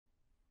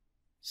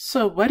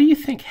So what do you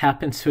think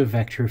happens to a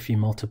vector if you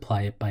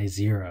multiply it by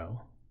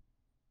 0?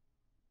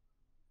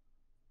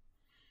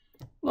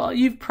 Well,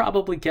 you've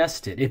probably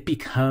guessed it. It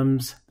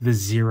becomes the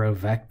 0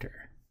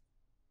 vector.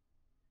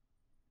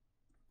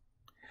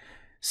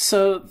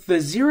 So the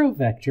 0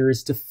 vector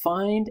is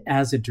defined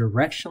as a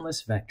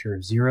directionless vector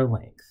of 0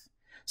 length.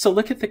 So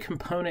look at the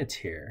components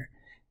here.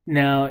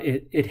 Now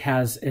it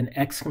has an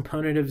x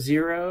component of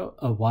 0,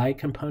 a y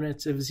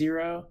component of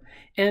 0,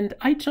 and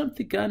I jumped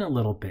the gun a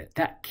little bit.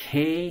 That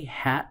k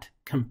hat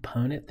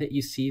component that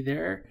you see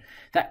there,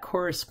 that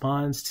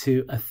corresponds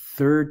to a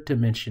third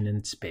dimension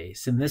in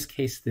space, in this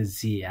case the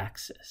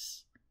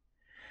z-axis.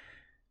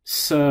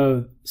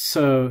 So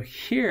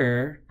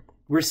here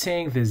we're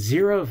saying the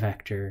 0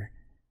 vector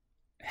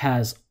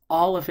has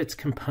all of its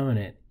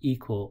components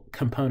equal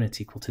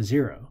to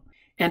 0.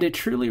 And it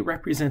truly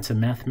represents a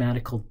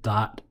mathematical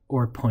dot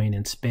or point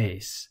in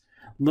space,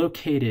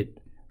 located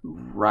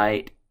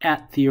right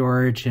at the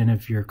origin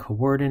of your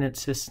coordinate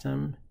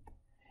system.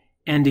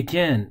 And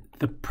again,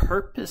 the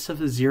purpose of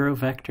the 0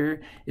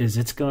 vector is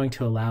it's going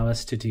to allow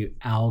us to do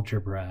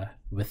algebra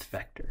with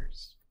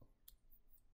vectors.